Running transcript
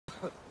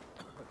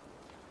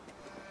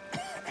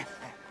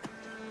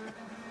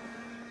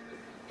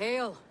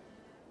Hail!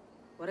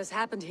 What has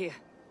happened here?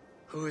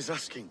 Who is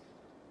asking?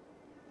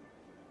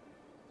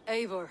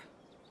 Eivor,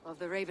 of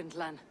the Raven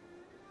clan.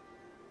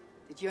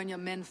 Did you and your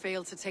men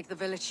fail to take the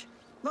village?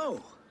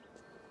 No.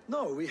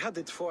 No, we had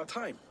it for a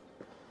time.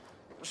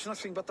 It was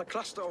nothing but a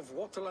cluster of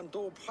wattle and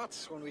daub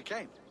huts when we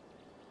came.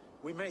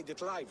 We made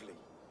it lively.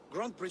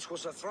 Gruntbridge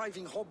was a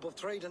thriving hub of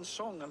trade and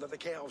song under the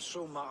care of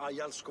Soma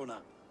Ayalskona.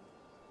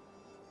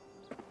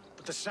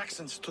 But the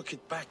Saxons took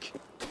it back.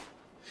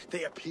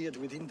 They appeared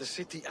within the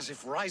city as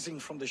if rising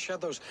from the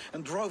shadows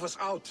and drove us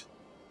out.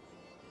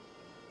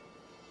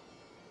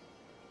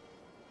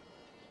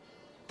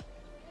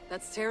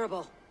 That's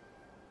terrible.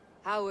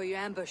 How were you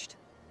ambushed?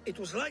 It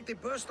was like they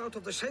burst out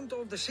of the center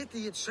of the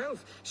city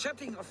itself,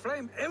 setting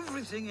aflame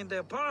everything in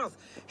their path,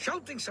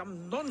 shouting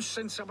some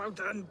nonsense about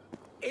an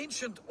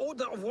ancient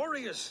order of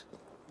warriors.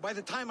 By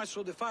the time I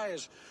saw the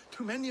fires,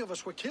 too many of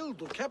us were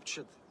killed or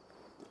captured.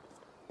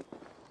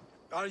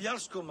 Our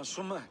Yarskoma,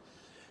 Summa,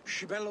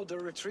 she bellowed a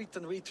retreat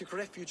and we took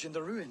refuge in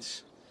the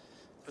ruins.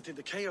 But in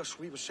the chaos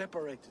we were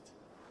separated.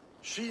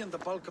 She and the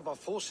bulk of our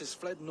forces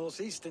fled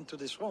northeast into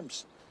the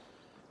swamps.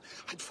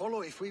 I'd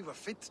follow if we were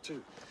fit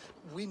to.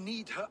 We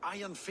need her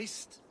iron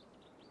fist.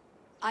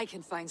 I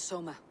can find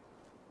Soma.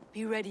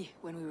 Be ready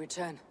when we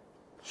return.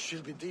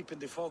 She'll be deep in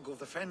the fog of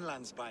the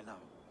Fenlands by now.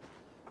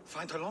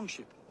 Find her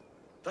longship.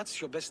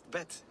 That's your best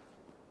bet.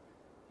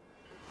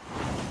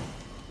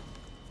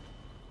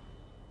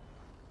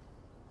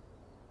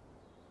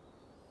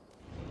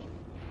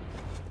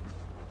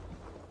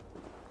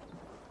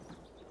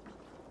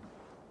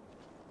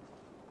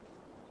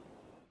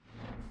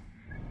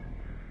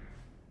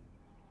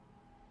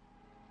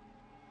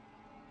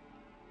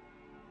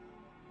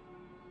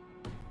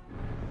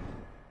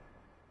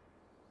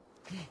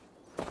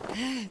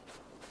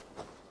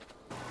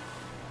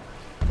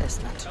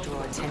 Best not to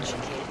draw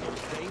attention here.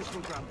 Danes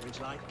from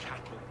Grantbridge like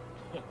cattle.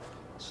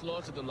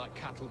 Slaughtered them like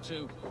cattle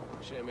too.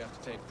 Shame we have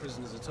to take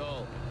prisoners at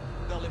all.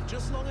 They'll live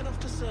just long enough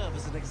to serve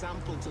as an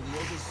example to the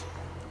others.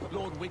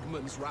 Lord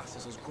Wigman's wrath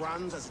is as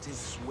grand as it is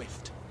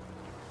swift.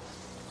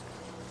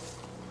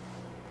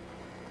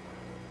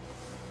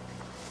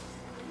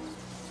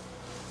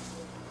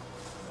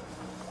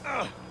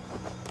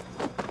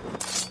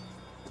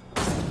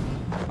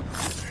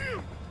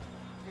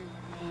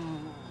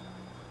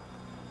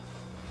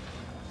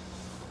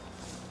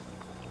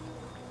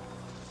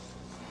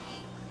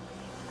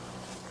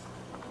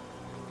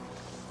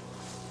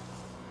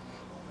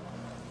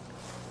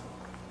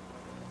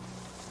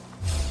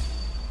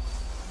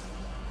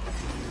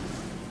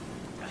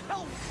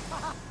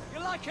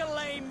 You're like a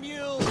lame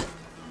mule.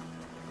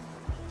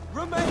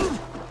 Remain.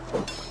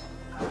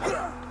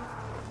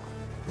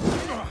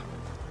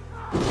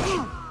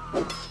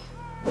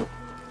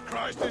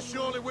 Christ is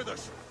surely with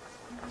us.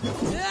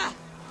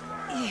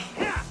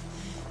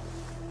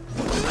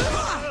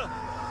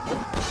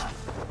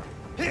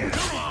 Here,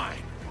 come on!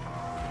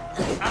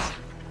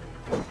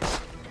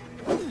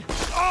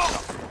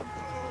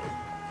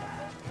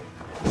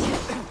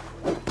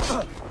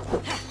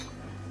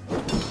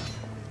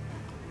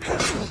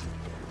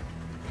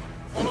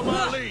 Follow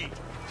my lead.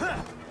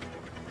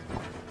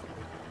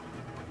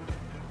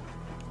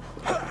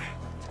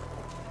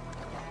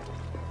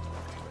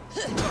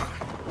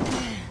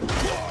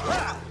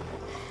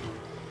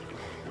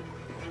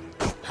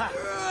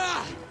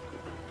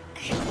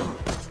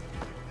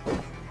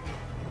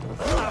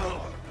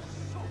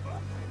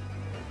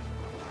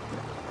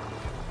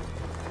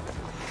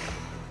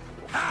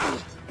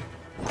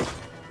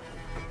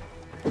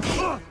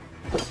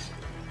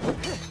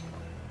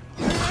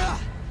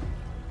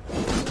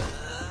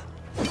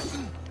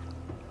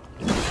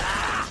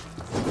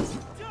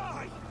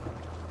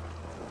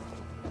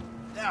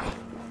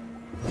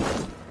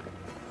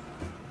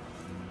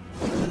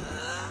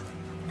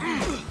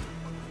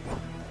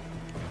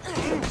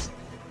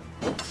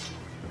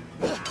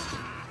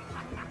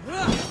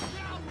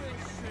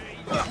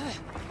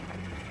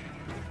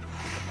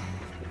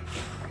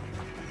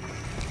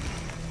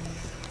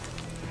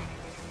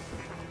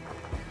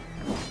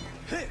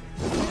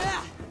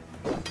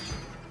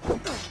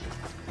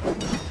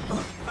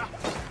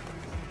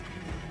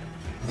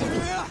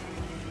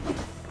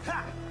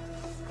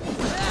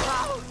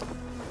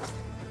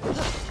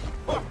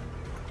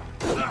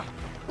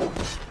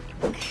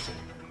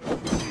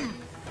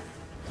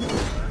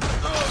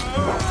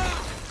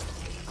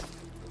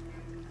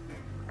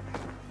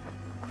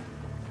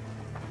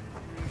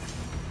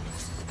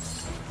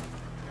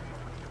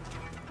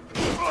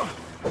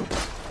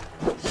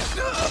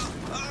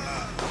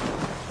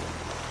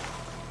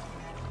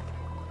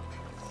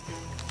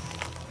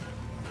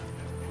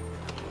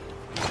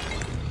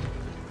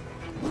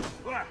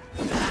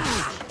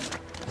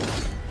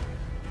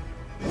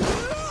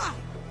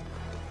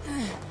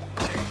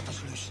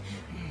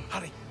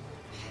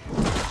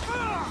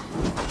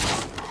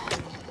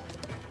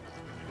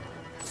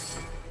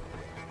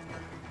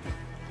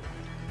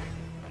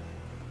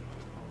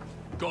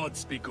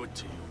 Gods be good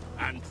to you,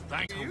 and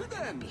thank you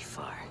then. Be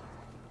far.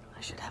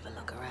 I should have a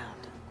look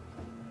around.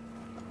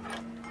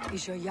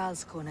 Is your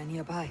Jarlskona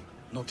nearby?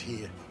 Not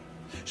here.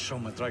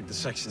 Soma dragged the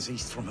Saxons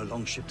east from her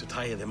longship to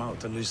tire them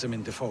out and lose them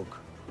in the fog.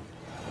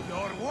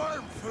 Your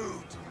worm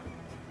food!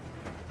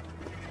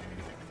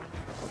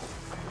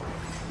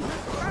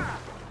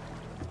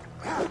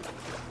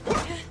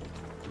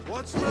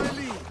 What's my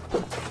lead?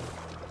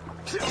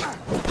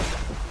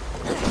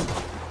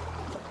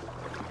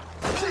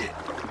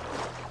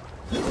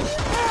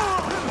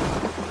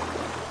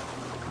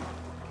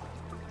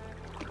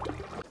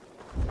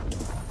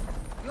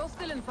 You're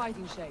still in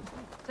fighting shape.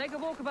 Take a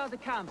walk about the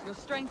camp. Your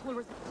strength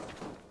will...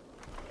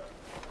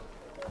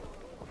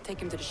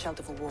 Take him to the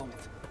shelter for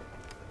warmth.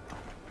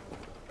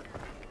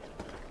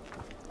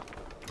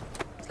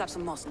 Slap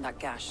some moss in that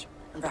gash,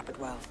 and wrap it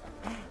well.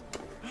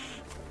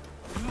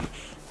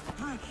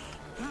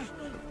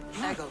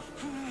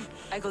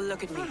 Eggle,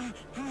 look at me.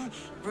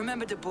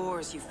 Remember the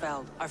boars you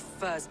felled, our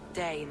first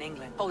day in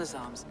England? Hold his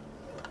arms.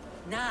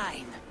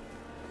 9.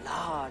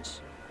 Large.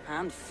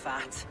 And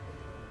fat.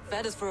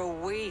 Fed us for a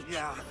week.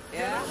 Yeah.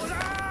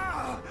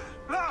 Yeah?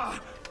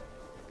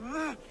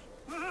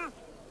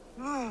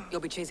 You'll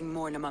be chasing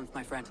more in a month,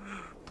 my friend.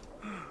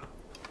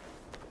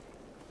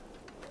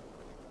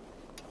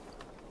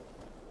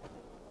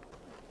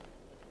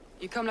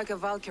 You come like a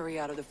Valkyrie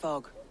out of the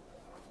fog.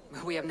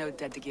 We have no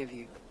dead to give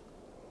you.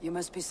 You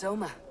must be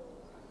Soma.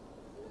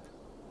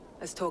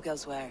 Let's talk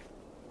elsewhere.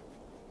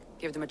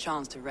 Give them a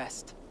chance to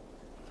rest.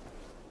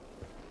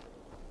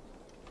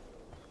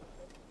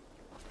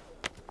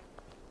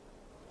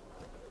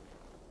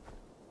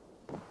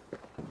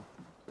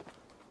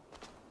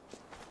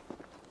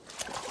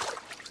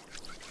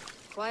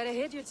 Quite a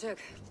hit you took.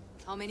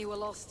 How many were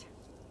lost?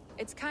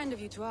 It's kind of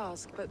you to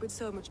ask, but with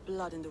so much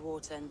blood in the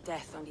water and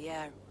death on the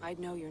air, I'd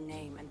know your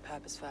name and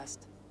purpose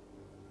first.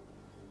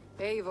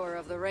 Eivor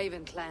of the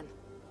Raven clan.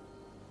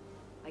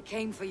 I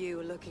came for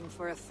you looking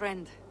for a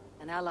friend,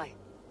 an ally.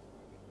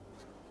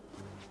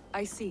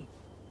 I see.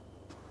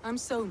 I'm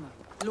Soma,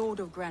 Lord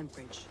of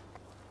Grantebridge.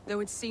 Though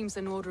it seems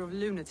an order of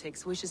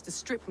lunatics wishes to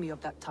strip me of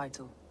that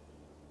title.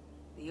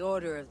 The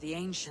Order of the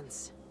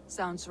Ancients.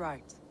 Sounds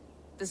right.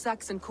 The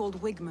Saxon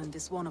called Wigmund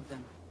is one of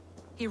them.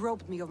 He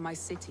robbed me of my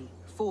city,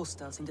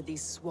 forced us into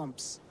these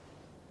swamps.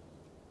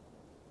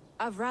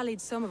 I've rallied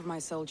some of my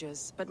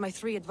soldiers, but my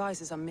 3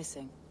 advisors are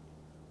missing.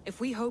 If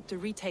we hope to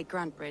retake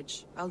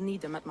Grantebridge, I'll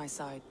need them at my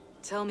side.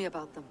 Tell me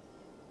about them.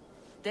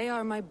 They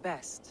are my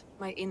best,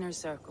 my inner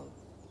circle.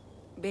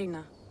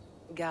 Birna,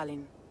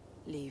 Galin,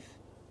 Liv.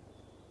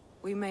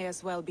 We may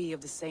as well be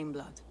of the same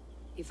blood.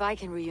 If I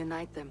can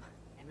reunite them,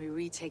 and we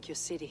retake your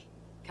city,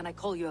 can I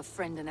call you a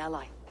friend and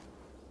ally?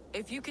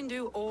 If you can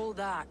do all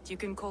that, you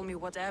can call me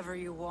whatever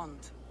you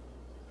want.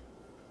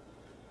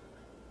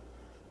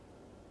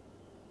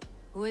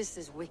 Who is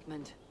this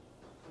Wigmund?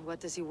 And what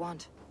does he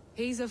want?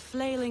 He's a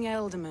flailing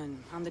elderman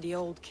under the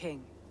old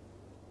king.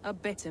 A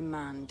bitter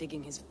man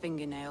digging his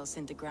fingernails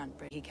into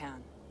Grantebridge he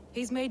can.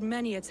 He's made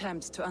many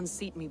attempts to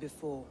unseat me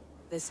before.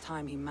 This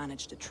time he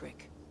managed a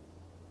trick.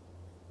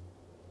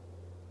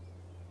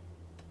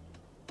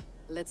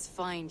 Let's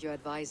find your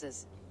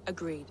advisors.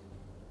 Agreed.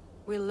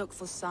 We'll look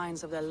for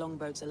signs of their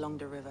longboats along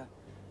the river.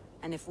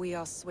 And if we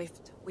are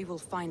swift, we will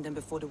find them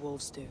before the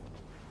wolves do.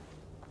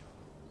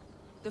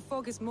 The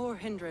fog is more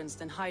hindrance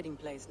than hiding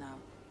place now.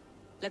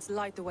 Let's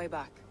light the way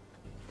back.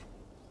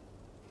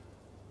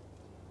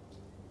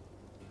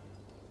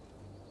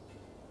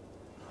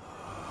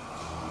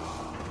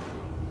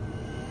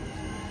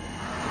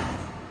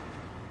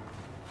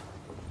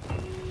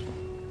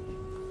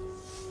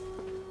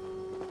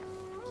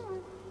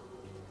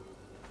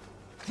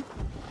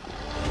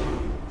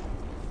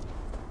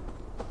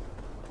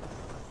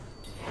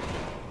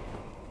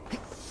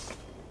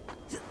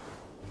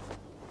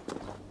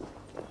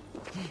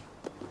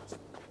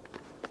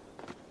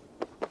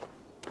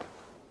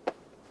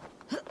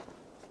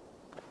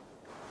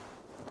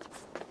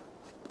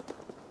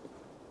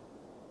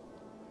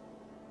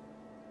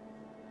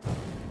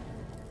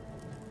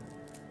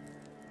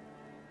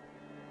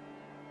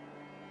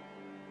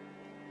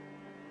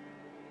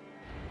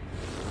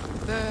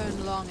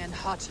 Burn long and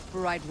hot,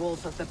 bright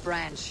wolf of the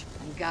branch,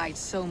 and guide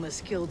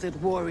Soma's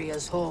gilded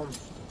warriors home.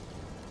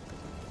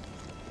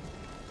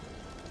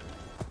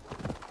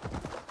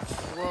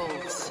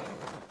 Wolves.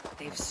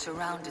 They've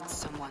surrounded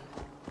someone.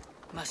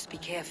 Must be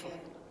careful.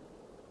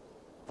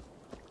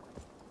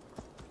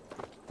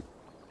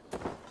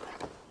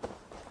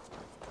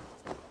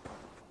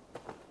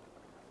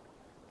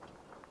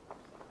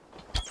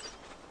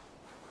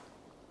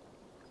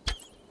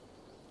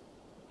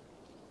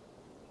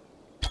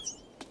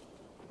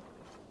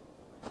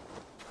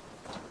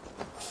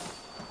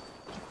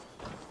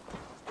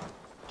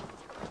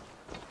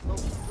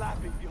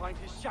 Laughing behind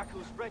his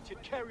shackles,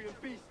 wretched carrion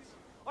beasts.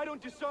 I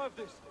don't deserve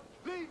this.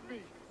 Leave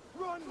me!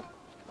 Run!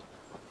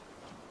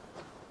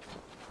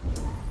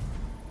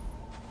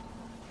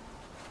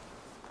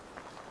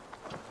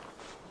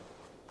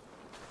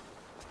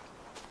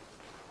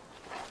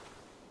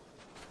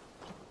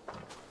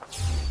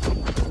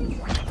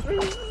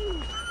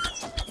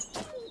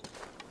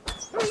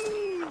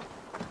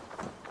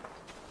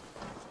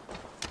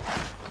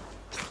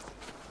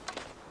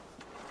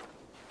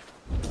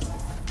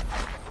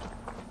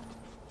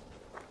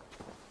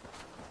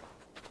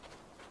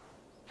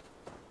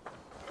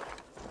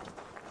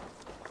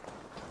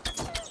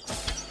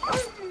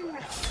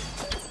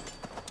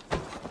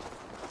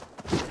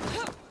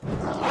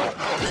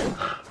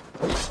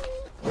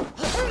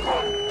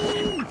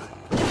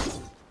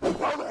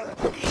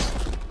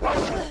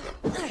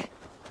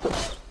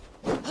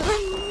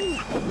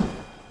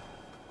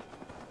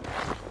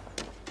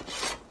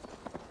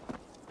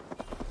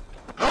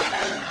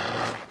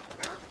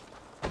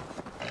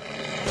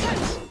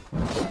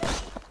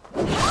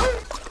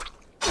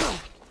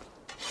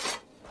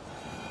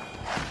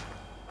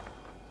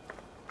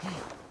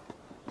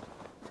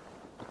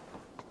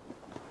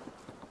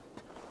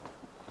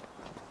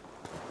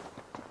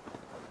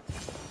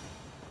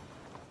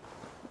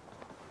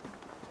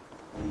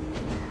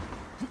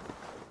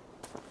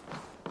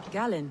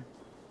 Galen,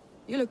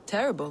 you look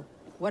terrible.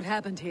 What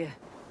happened here?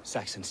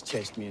 Saxons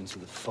chased me into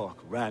the fog,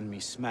 ran me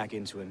smack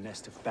into a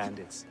nest of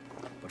bandits.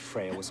 But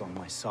Freya was on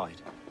my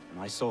side,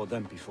 and I saw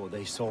them before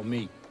they saw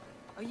me.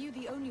 Are you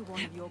the only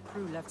one of your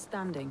crew left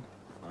standing?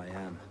 I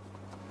am.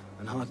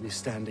 And hardly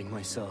standing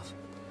myself.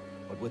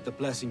 But with the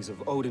blessings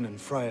of Odin and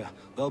Freya,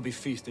 they'll be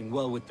feasting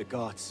well with the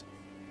gods.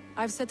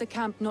 I've set a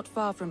camp not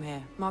far from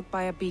here, marked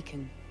by a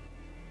beacon.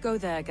 Go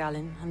there,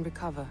 Galen, and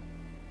recover.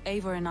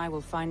 Eivor and I will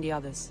find the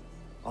others.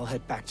 I'll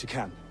head back to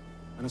camp,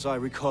 and as I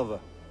recover,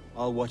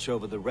 I'll watch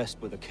over the rest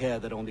with a care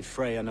that only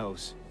Freya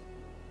knows.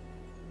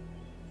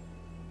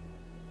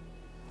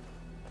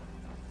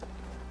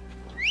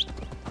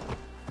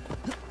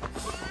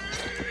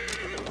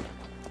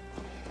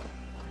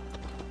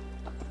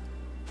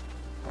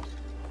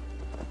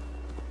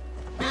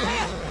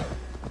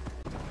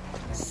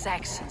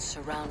 Saxons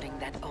surrounding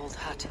that old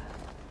hut.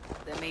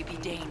 There may be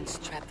Danes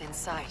trapped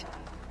inside.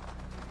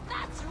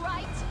 That's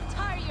right!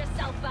 Tire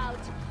yourself out!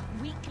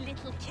 Weak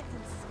little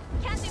kittens.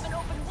 Can't even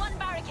open one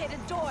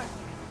barricaded door!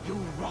 You'll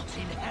rot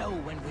in hell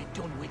when we're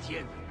done with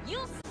you.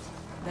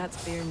 That's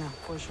Birna,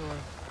 for sure.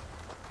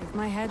 If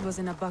my head was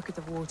in a bucket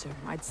of water,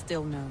 I'd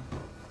still know.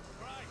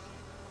 Right.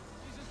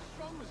 He's as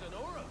strong as an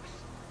Oryx.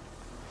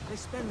 They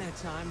spend their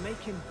time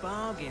making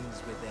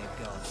bargains with their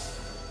gods.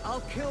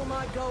 I'll kill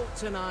my goat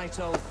tonight,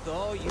 old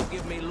Thor. You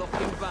give me luck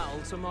in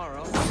battle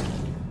tomorrow.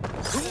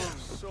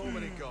 So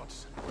many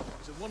gods.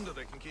 It's a wonder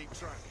they can keep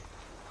track.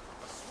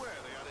 I swear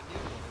they had a new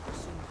one every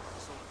summer.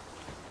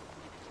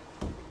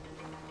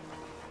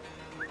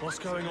 What's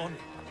going on?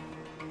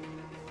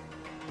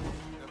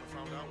 Never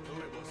found out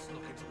who it was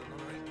snuck into the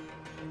nunnery.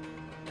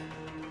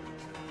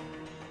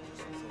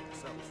 Just thought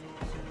themselves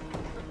first.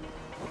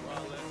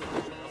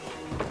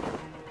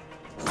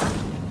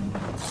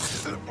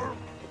 Well,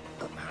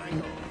 hang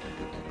on.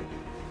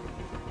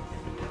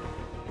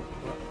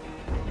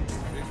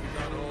 If we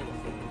got all of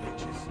them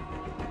leeches.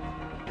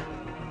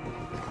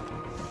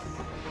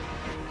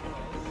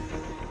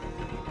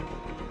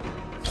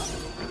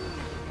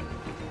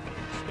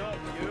 Stop,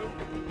 you!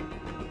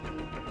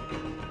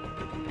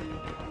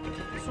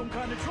 Some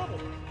kind of trouble?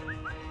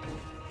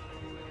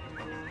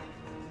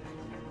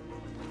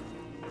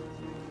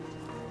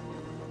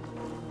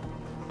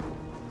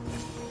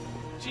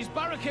 She's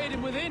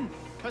barricaded within,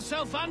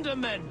 herself and her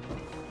men.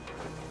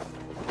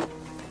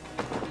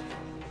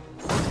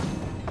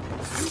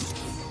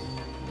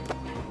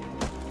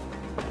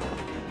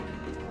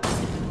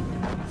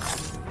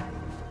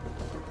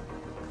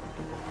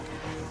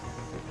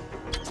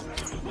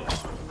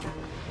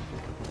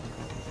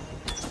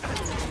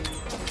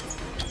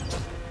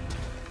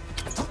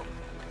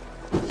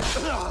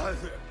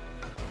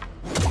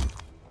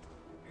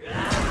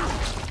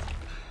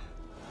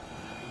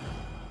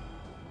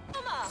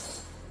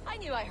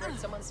 I heard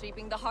someone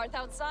sweeping the hearth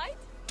outside.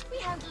 We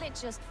handle it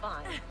just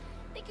fine.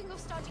 Thinking of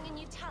starting a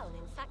new town,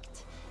 in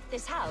fact.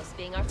 This house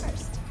being our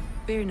first.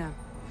 Birna,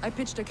 I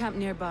pitched a camp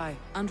nearby,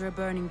 under a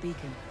burning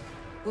beacon.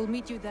 We'll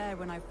meet you there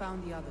when I've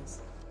found the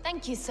others.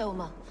 Thank you,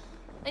 Soma.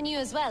 And you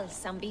as well,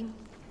 Sunbeam.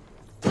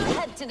 We'll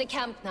head to the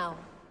camp now.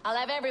 I'll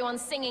have everyone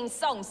singing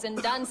songs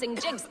and dancing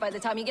jigs by the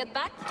time you get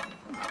back.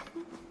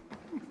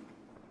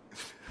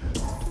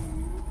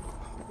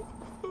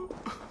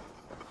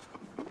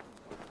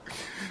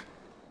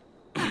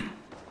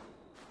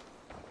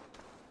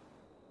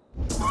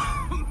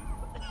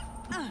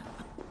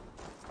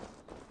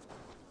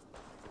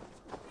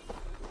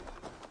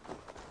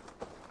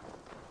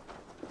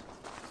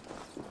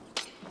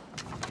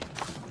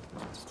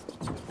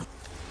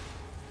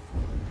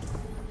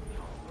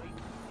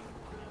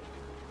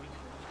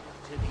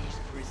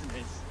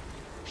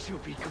 She'll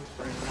be good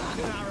for an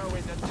arrow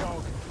in the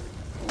dog.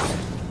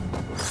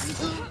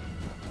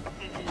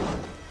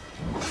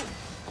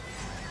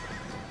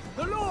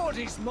 The Lord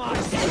is my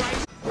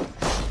strength.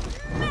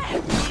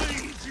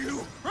 Bleed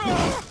you!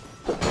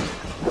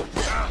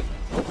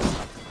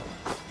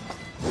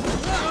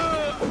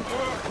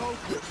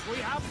 Focus, we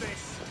have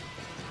this.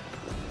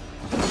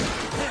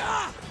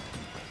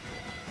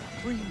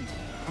 Breathe.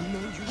 I know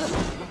you.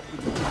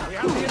 We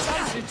have the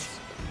advantage.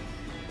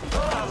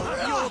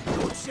 Your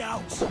good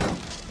shout.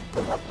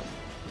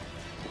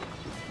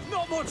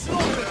 Not much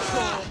longer,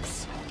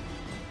 Corpse!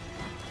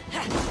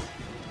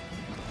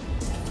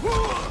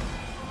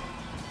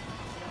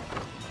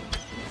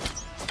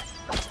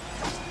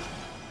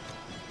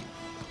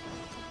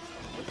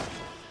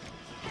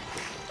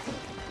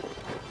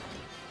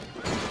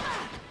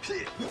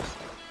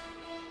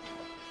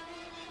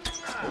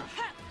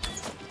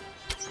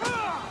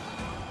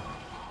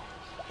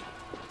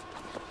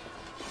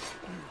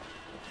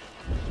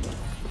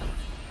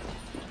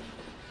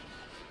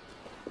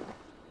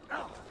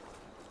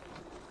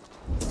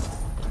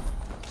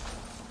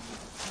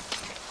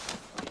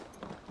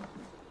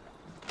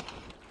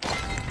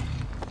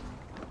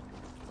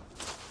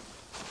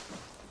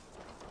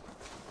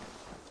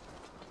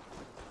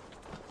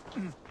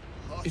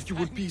 If you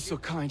would be so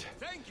kind.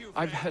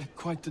 I've had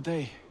quite the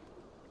day.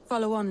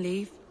 Follow on,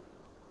 Leave.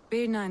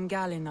 Birna and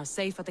Galen are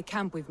safe at the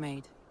camp we've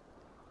made.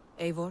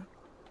 Eivor,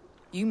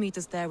 You meet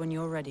us there when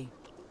you're ready.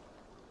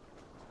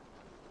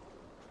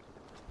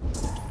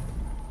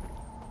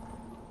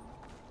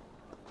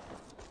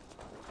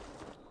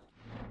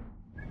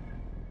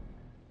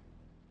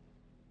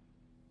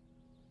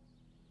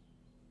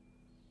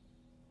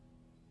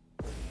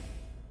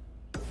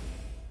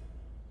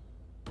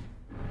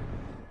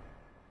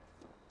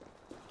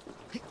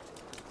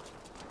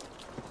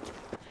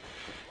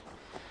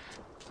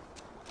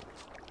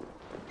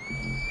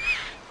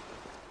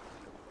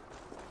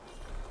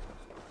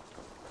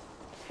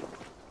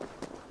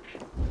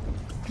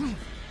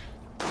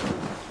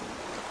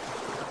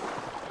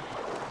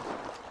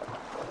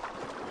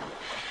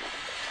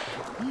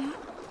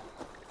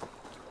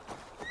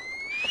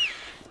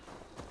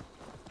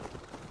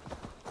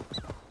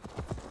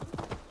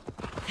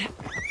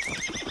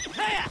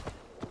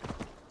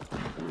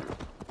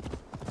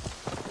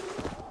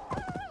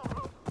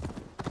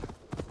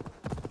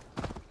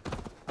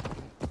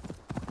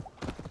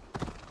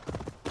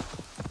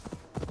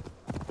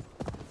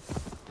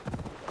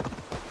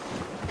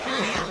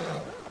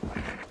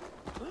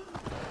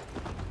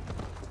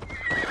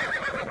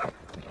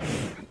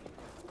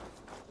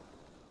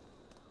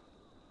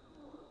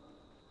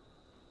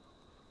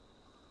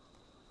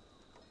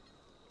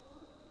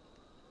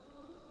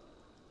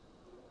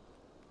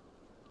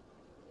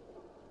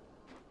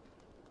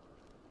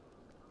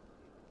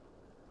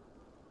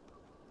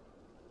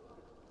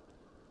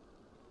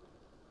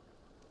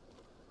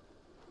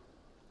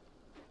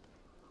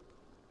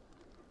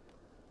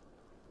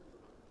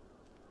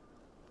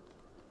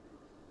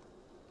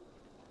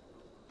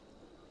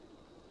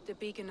 The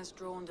beacon has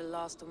drawn the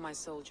last of my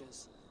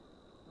soldiers.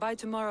 By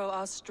tomorrow,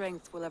 our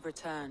strength will have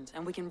returned,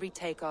 and we can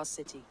retake our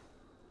city.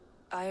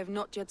 I have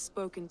not yet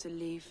spoken to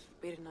Leif,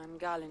 Birna, and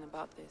Galin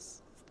about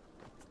this.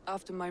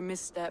 After my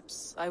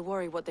missteps, I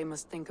worry what they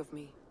must think of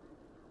me.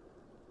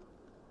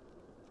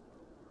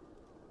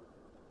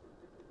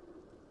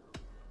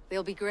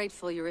 They'll be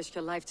grateful you risked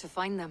your life to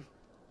find them.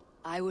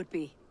 I would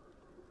be.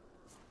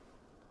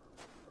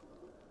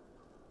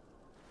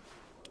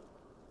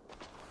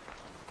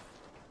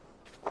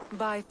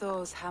 By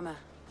Thor's hammer,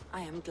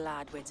 I am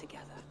glad we're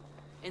together,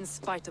 in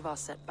spite of our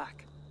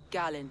setback.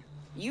 Galin,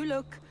 you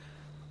look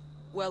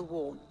well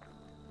worn.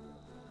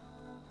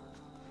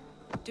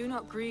 Do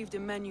not grieve the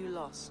men you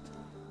lost.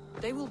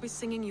 They will be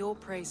singing your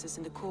praises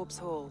in the corpse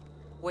hall,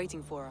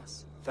 waiting for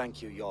us.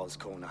 Thank you, Jarl's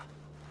Kona.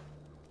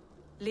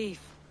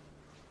 Leif,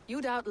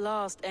 you'd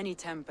outlast any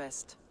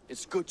tempest.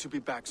 It's good to be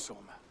back,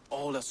 Soma.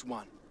 All as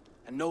one.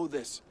 And know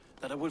this,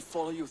 that I will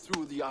follow you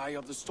through the eye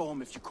of the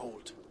storm if you're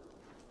cold.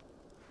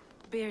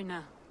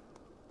 Birna.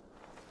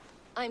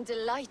 I'm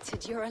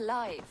delighted you're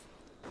alive.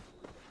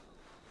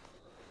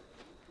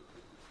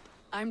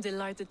 I'm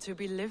delighted to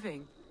be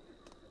living.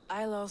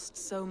 I lost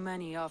so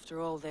many after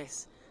all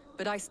this,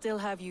 but I still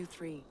have you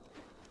three.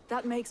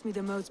 That makes me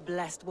the most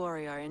blessed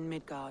warrior in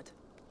Midgard.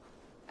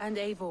 And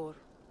Eivor,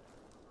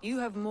 you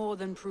have more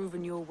than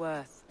proven your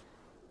worth.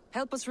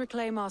 Help us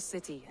reclaim our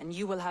city, and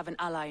you will have an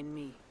ally in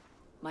me.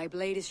 My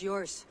blade is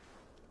yours.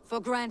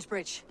 For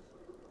Grantebridge.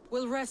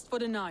 We'll rest for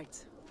the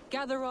night.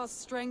 Gather our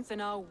strength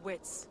and our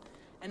wits.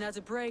 And at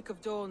the break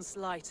of dawn's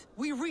light,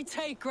 we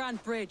retake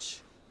Grantebridge!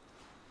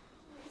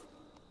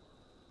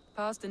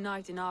 Pass the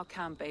night in our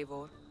camp,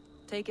 Eivor.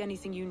 Take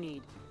anything you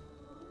need.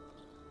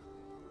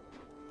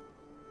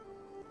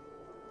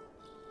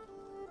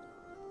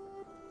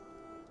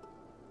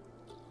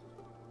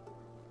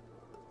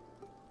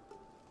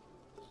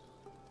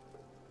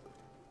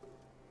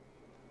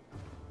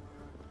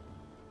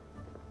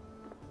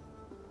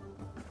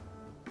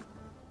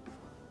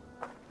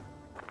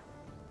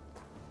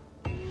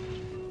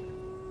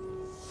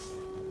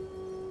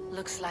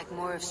 Looks like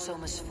more of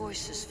Soma's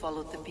forces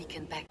followed the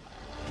beacon back.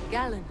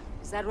 Galin,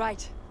 is that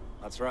right?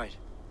 That's right.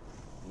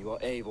 You are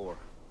Eivor,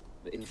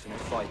 the infinite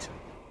fighter,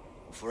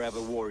 a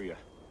forever warrior.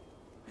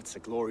 It's a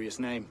glorious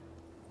name.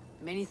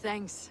 Many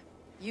thanks.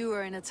 You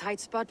were in a tight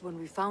spot when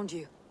we found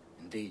you.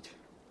 Indeed.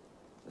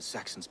 The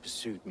Saxons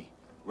pursued me,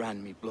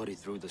 ran me bloody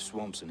through the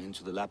swamps and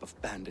into the lap of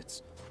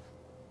bandits.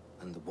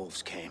 And the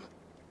wolves came.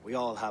 We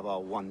all have our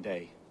one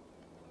day.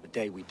 The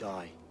day we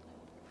die.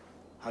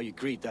 How you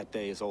greet that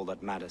day is all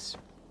that matters.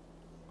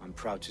 I'm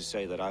proud to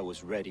say that I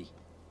was ready.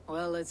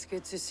 Well, it's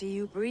good to see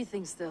you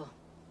breathing still.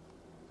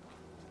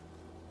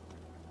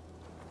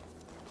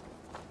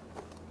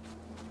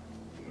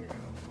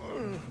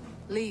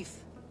 Leif,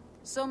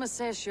 Soma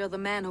says you're the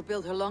man who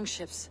built her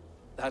longships.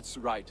 That's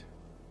right.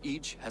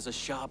 Each has a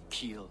sharp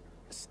keel,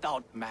 a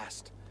stout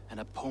mast,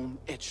 and a poem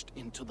etched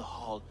into the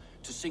hull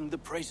to sing the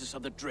praises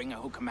of the Dringer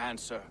who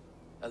commands her.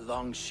 A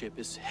longship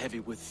is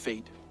heavy with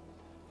fate.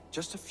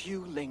 Just a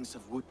few lengths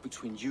of wood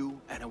between you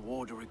and a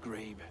watery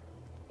grave.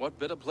 What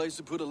better place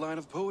to put a line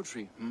of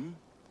poetry, hmm?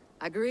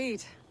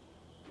 Agreed.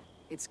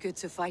 It's good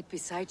to fight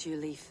beside you,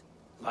 Leif.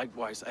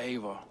 Likewise,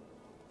 Eivor.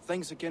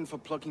 Thanks again for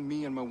plucking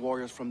me and my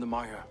warriors from the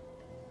mire.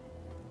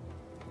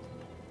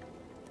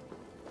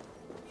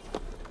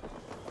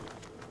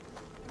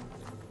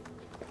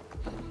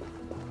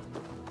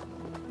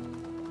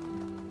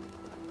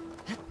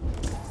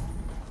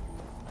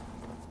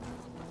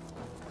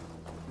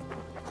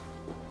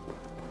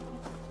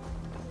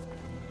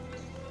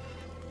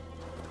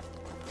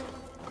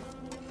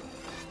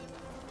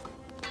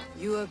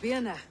 You are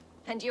Birna.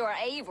 And you are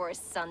Eivor's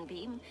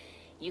sunbeam.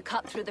 You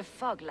cut through the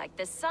fog like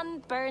the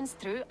sun burns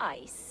through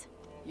ice.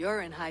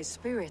 You're in high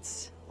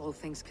spirits, all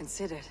things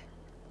considered.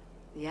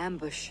 The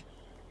ambush.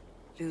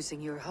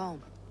 Losing your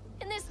home.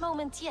 In this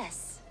moment,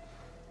 yes.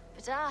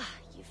 But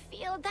you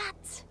feel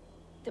that?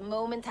 The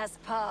moment has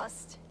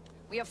passed.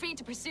 We are free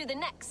to pursue the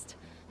next.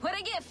 What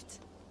a gift!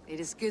 It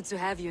is good to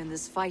have you in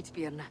this fight,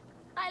 Birna.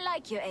 I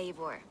like you,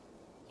 Eivor.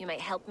 You may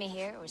help me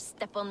here or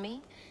step on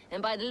me,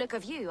 and by the look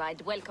of you,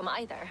 I'd welcome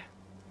either.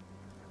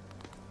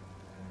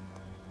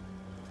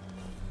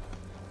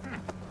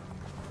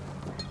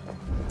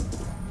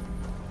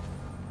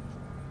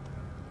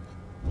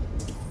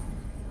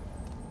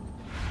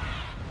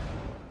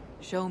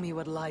 Show me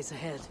what lies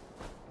ahead.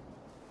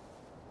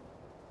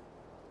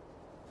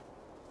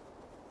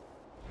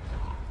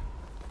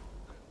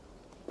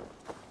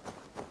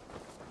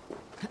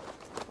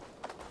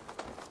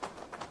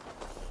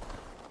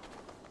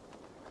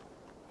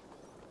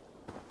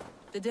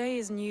 The day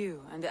is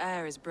new, and the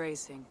air is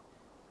bracing.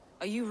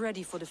 Are you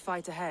ready for the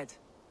fight ahead?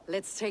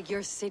 Let's take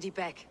your city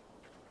back.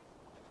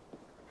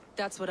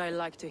 That's what I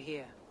like to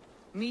hear.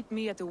 Meet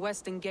me at the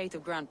western gate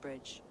of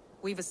Grantbridge.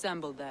 We've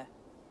assembled there.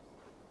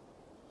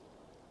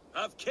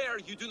 Have care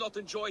you do not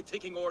enjoy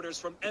taking orders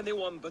from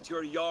anyone but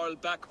your Jarl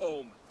back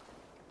home.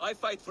 I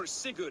fight for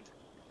Sigurd,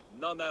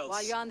 none else.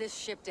 While you're on this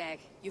ship, Dag,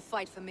 you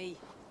fight for me.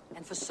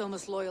 And for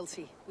Soma's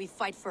loyalty, we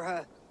fight for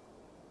her.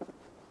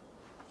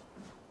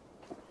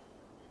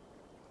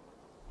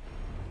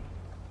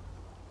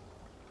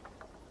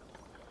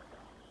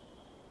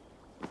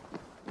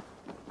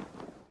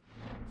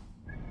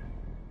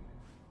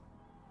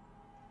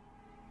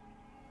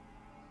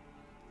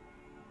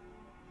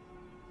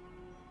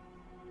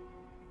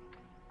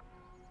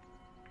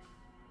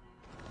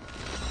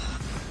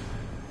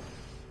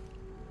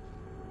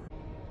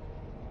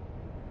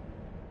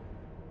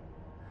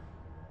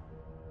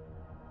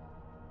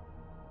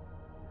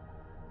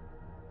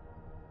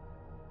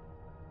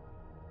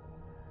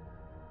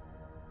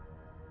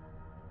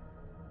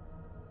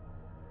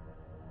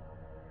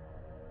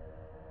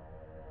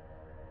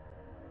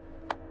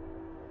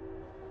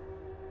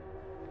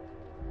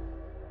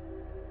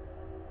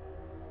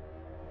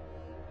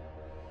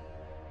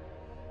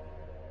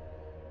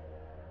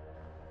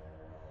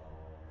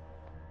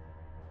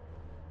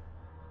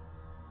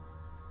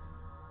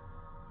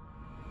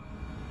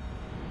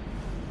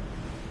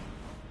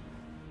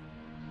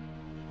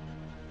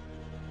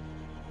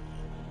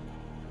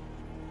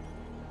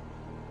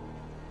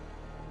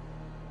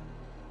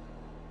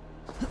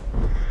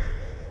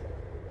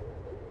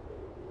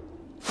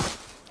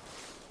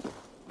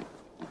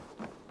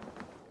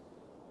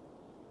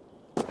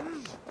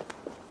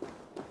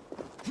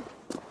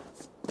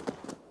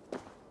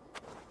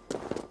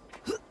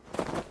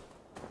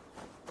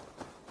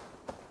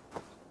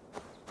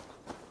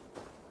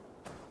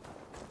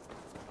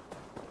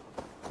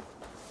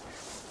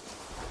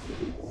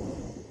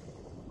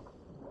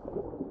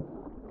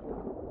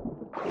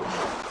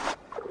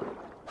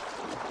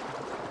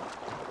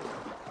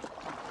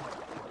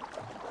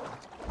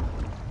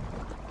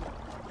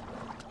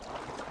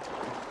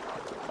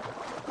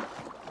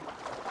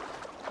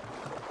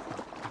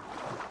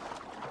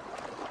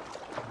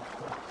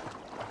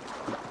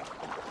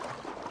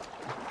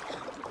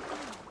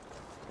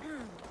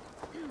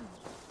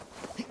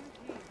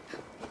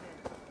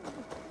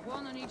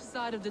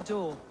 Side of the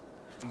door.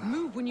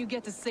 Move when you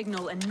get the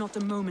signal and not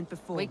a moment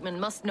before. Wigman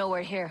must know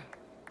we're here.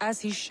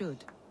 As he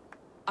should.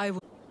 I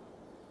will...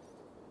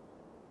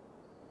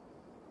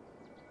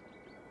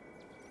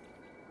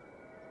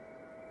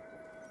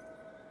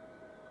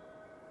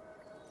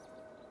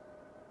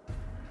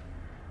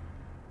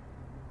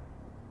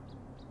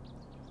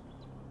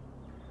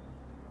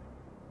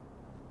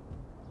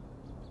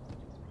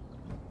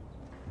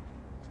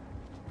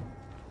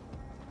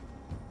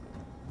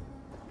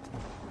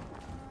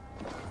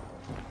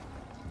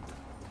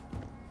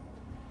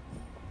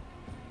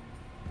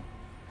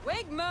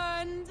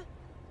 Wigmund!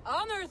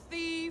 Honor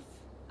thief!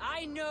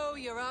 I know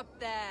you're up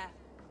there.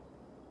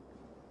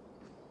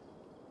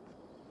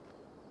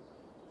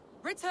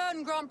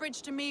 Return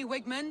Grantbridge to me,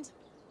 Wigmund.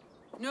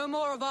 No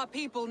more of our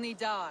people need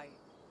die.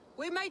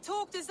 We may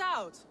talk this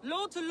out,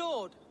 lord to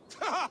lord.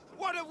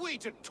 What have we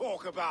to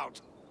talk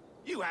about?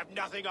 You have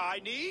nothing I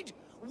need.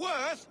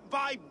 Worth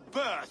by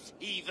birth,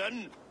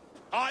 heathen.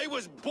 I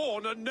was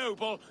born a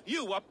noble.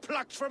 You were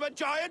plucked from a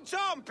giant's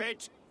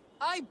armpit.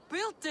 I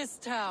built this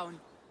town.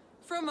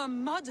 From a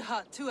mud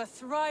hut to a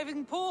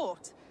thriving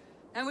port.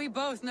 And we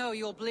both know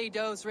you'll bleed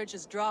those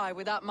riches dry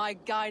without my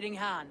guiding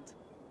hand.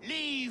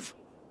 Leave!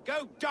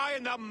 Go die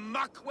in the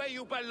muck where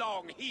you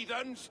belong,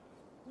 heathens!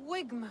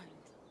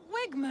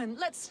 Wigmund,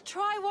 let's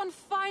try one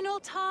final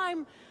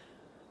time.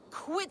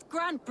 Quit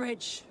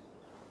Grantbridge.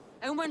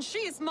 And when she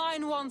is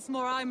mine once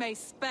more, I may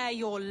spare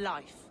your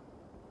life.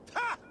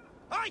 Ha!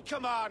 I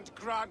command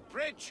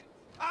Grantbridge.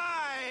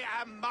 I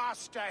am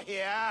master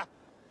here.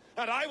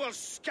 And I will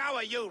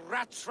scour you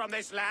rats from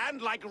this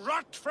land like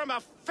rot from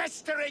a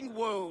festering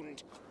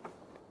wound.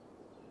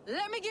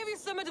 Let me give you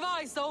some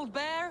advice, old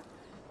bear.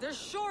 The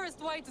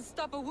surest way to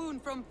stop a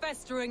wound from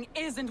festering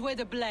isn't with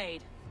a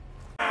blade.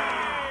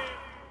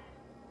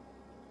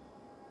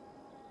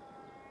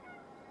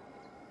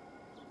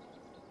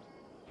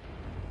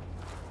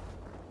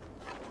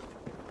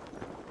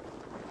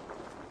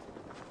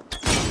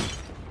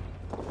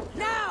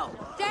 Now!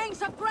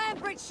 Danes of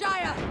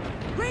Grandbridgeshire!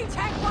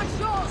 Retake what's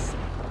yours!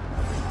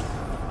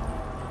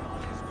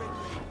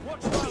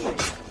 Watch Raleigh!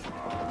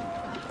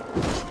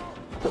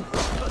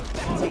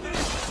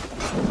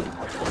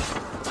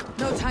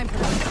 No time for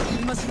that.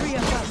 We must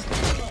readjust.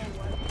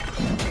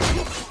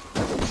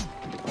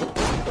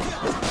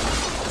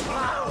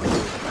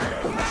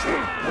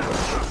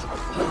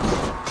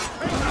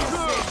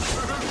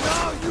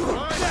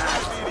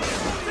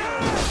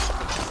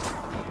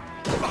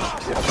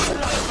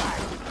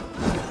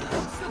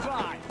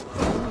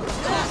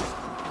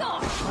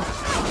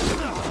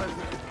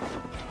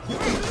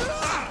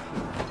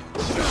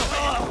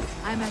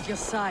 I'm at your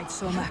side,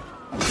 Soma.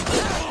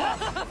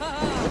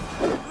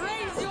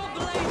 Raise your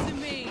blade to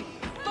me!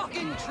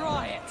 Fucking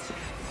try it!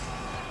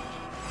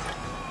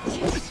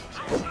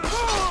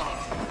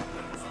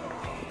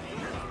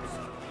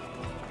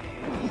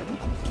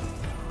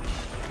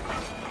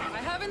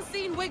 I haven't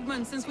seen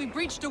Wigman since we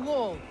breached the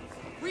wall.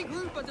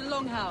 Regroup at the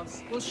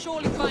Longhouse. We'll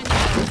surely find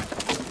out.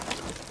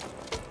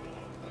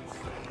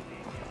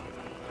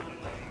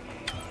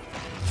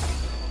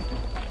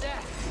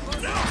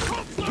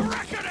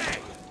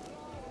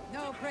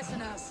 No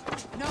prisoners.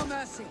 No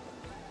mercy.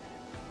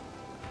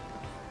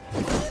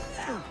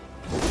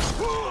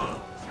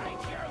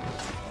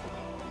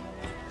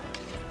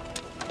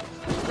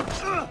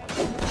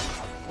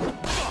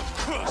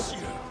 Curse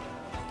you!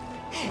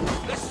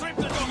 Let's strip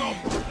the dog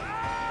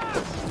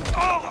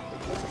off!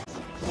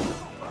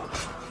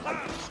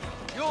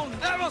 You'll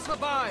never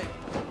survive!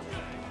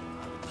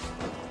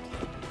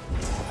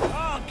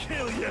 I'll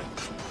kill you!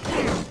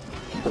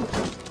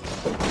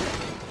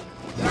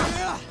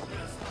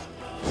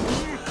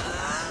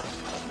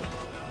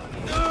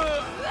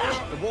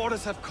 The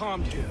waters have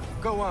calmed here.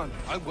 Go on.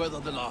 I weather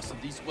the loss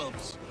of these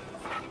whelps.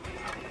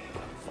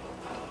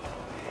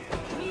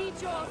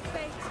 Meet your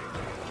fate.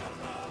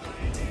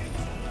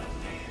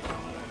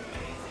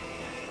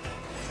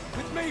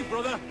 With me,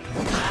 brother!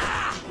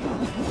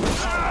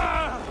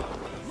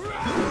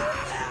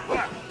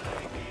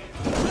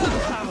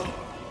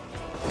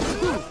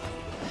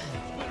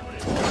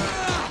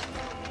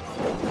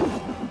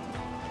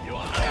 You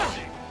are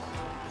hiding!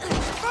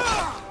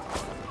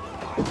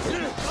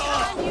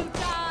 And you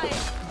die!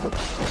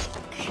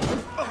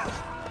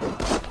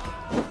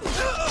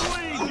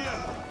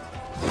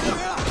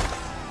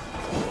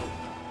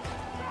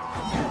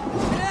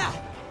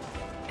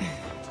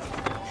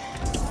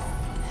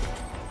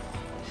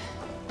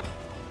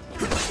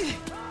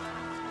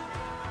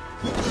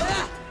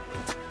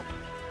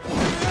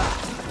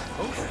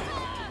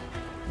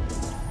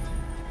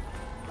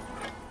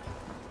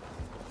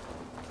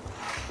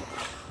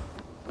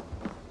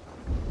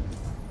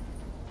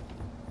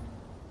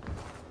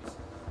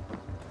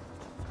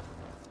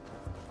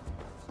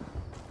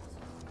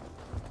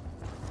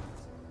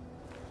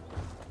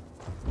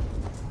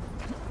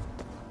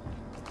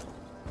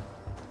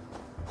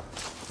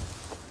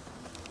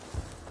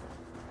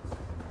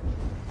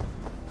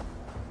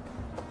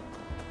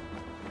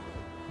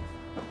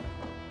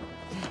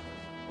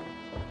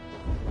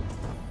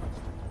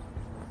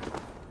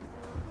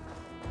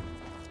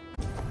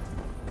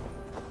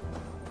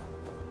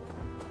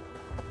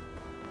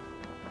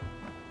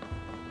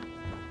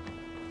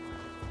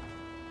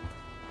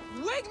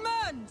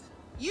 Wigmund!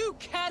 You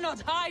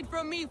cannot hide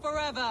from me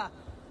forever!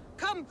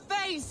 Come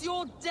face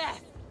your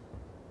death!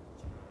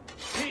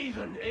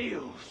 Heathen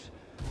eels!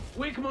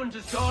 Wigmund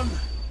is gone!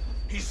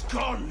 He's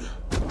gone!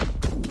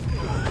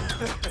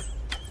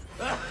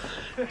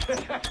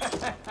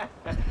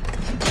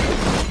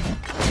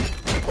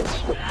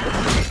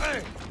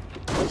 Hey!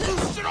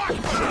 Strike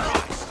for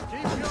Christ!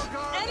 Keep your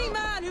guard! Any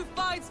man who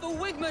fights for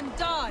Wigmund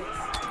dies!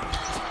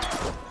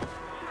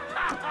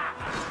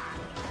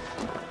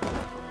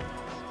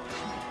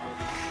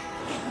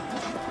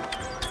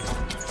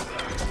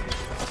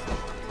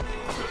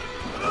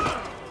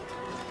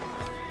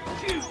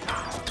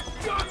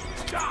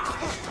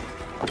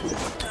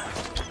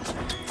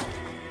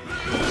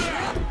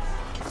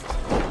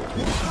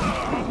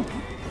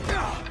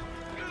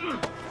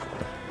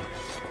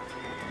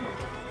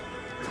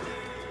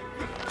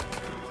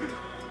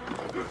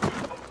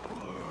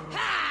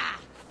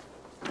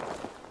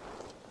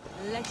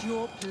 Let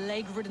your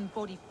plague-ridden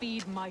body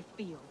feed my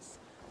fields.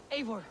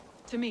 Eivor,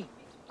 to me.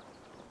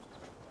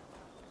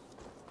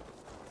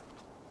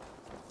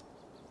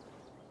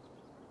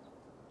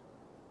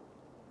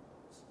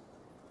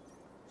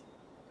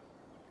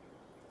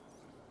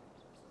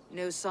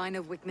 No sign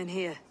of Wickman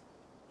here.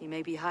 He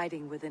may be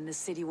hiding within the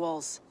city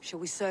walls. Shall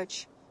we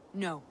search?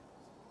 No.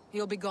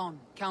 He'll be gone.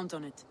 Count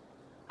on it.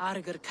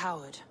 Arger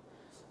coward.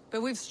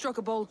 But we've struck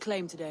a bold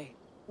claim today.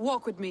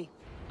 Walk with me.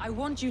 I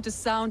want you to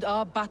sound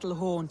our battle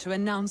horn to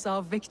announce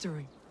our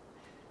victory.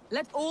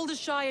 Let all the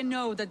Shire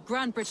know that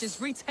Grandbridge is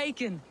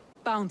retaken.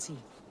 Bounty.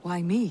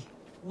 Why me?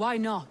 Why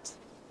not?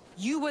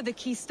 You were the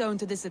keystone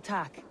to this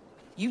attack.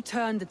 You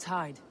turned the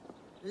tide.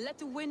 Let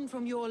the wind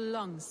from your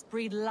lungs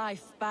breathe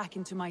life back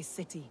into my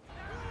city.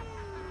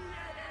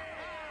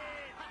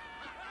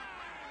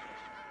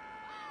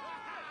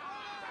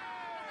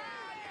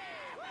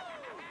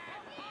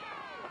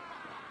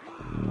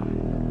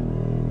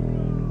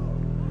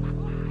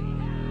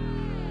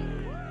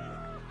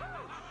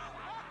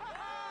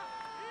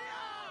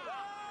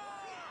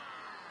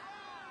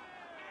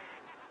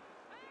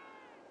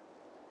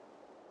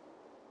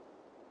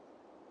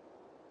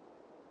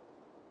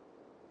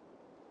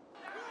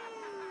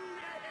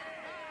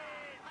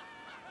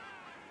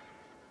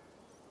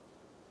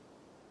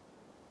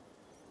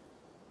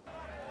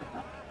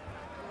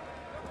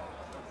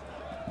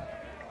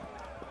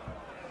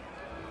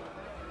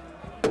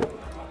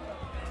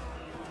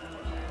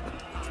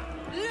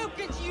 Look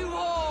at you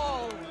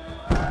all!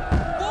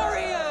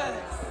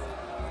 Warriors!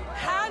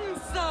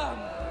 Handsome!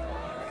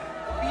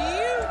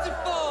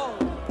 Beautiful!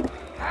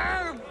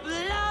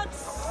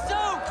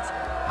 Blood-soaked!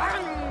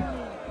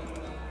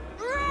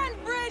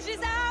 Grandbridge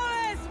is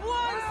ours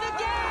once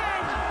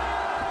again!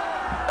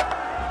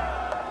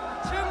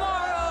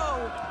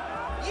 Tomorrow,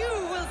 you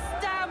will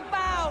stamp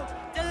out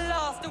the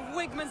last of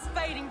Wigman's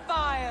fading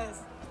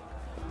fires.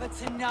 But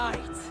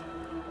tonight,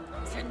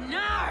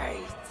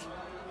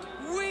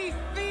 we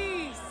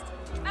feast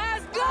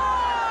as gods!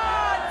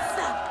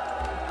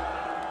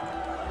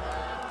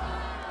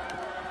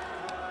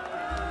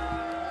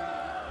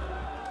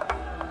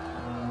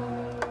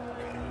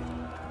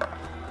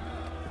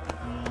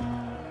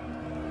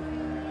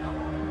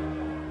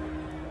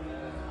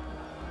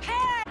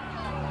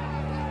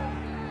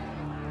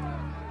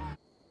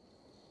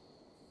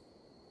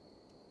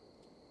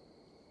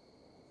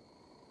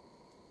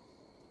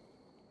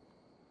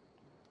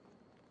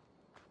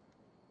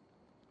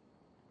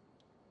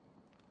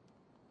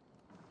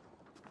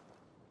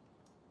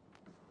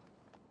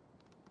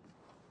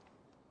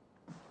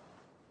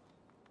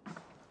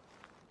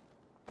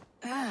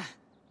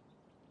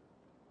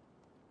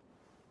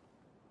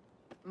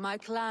 My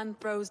clan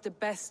throws the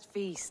best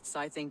feasts,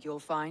 I think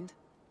you'll find.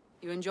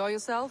 You enjoy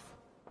yourself?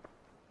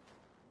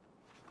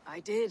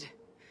 I did.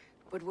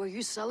 But were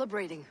you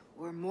celebrating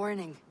or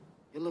mourning?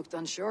 You looked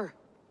unsure.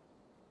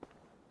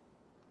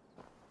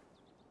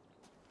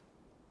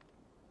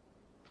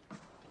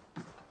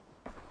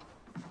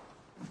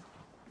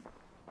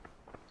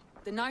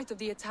 The night of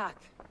the attack,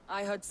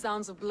 I heard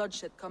sounds of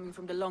bloodshed coming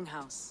from the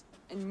Longhouse.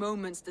 In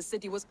moments, the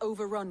city was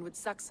overrun with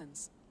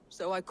Saxons,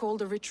 so I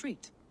called a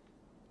retreat.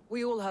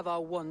 We all have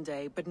our one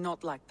day, but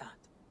not like that.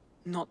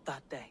 Not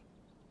that day.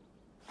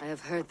 I have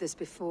heard this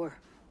before,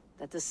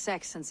 that the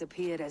Saxons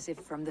appeared as if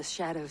from the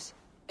shadows.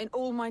 In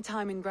all my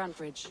time in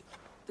Grantbridge,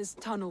 this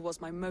tunnel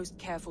was my most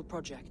careful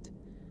project.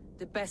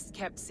 The best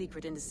kept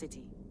secret in the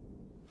city.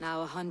 Now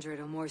 100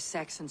 or more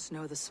Saxons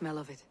know the smell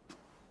of it.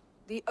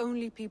 The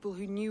only people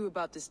who knew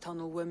about this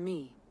tunnel were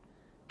me,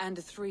 and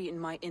the 3 in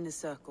my inner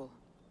circle.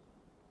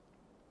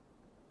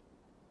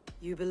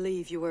 You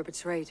believe you were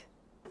betrayed?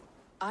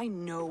 I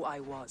know I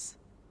was.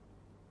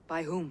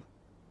 By whom?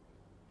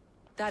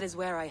 That is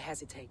where I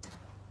hesitate.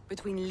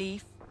 Between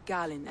Leif,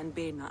 Galen, and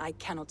Birna, I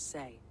cannot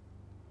say.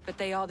 But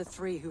they are the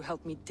 3 who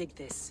helped me dig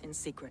this in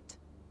secret.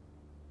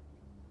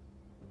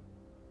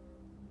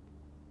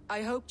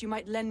 I hoped you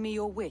might lend me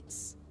your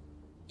wits.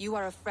 You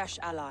are a fresh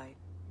ally.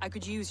 I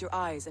could use your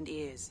eyes and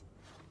ears.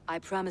 I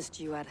promised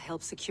you I'd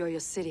help secure your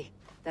city.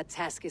 That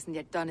task isn't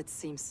yet done, it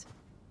seems.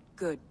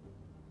 Good.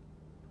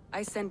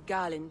 I sent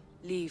Galen,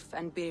 Leif,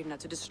 and Birna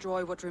to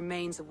destroy what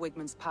remains of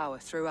Wigman's power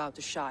throughout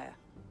the Shire.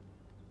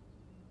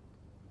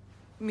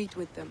 Meet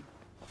with them.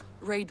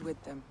 Raid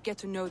with them. Get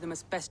to know them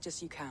as best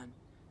as you can.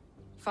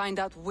 Find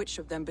out which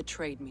of them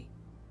betrayed me.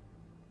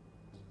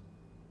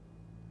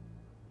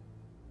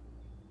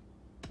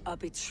 A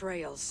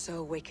betrayal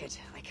so wicked,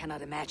 I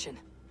cannot imagine.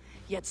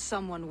 Yet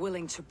someone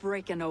willing to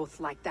break an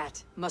oath like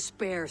that must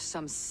bear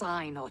some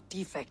sign or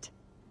defect.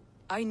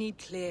 I need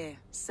clear,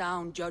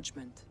 sound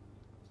judgment.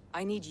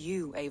 I need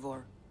you,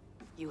 Eivor.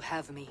 You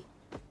have me.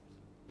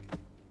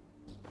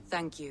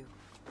 Thank you.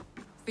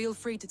 Feel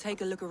free to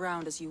take a look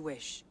around as you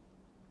wish.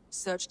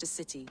 Search the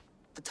city,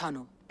 the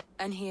tunnel,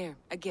 and here,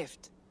 a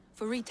gift.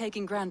 For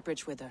retaking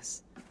Grantbridge with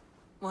us.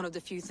 One of the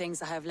few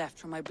things I have left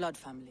from my blood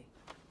family.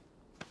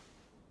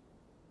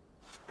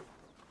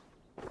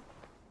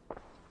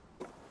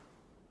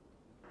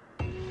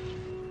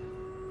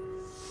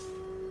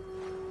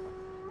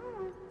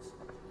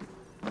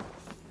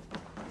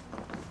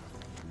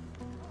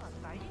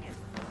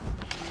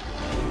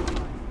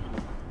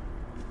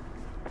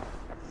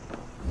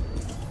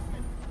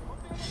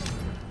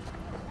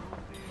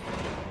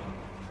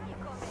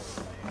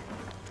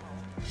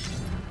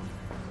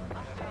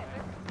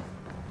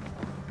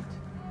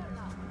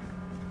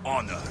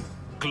 Honor,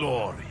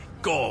 glory,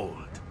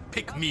 gold.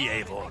 Pick me,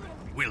 Eivor.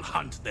 We'll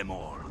hunt them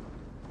all.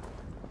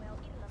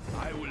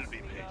 I will be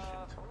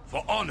patient.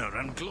 For honor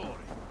and glory.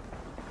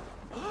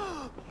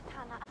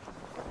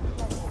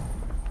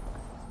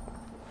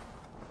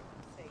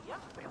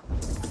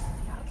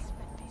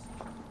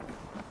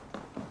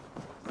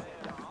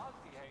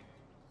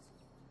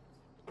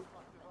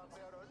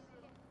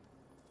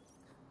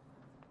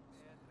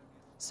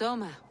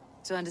 Soma,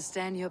 to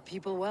understand your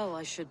people well,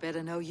 I should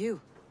better know you.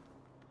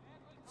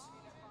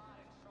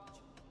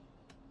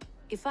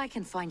 If I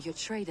can find your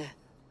traitor,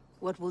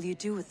 what will you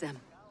do with them?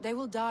 They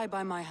will die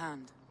by my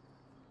hand.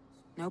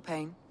 No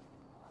pain.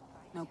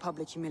 No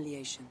public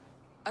humiliation.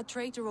 A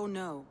traitor or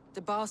no,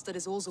 the bastard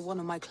is also one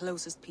of my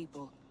closest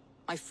people.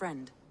 My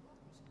friend.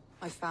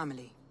 My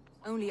family.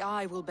 Only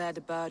I will bear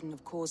the burden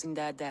of causing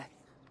their death.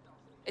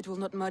 It will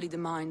not muddy the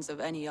minds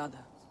of any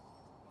other.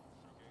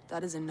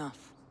 That is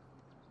enough.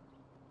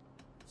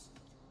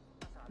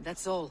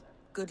 That's all.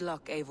 Good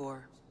luck, Eivor.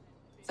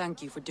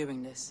 Thank you for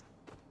doing this.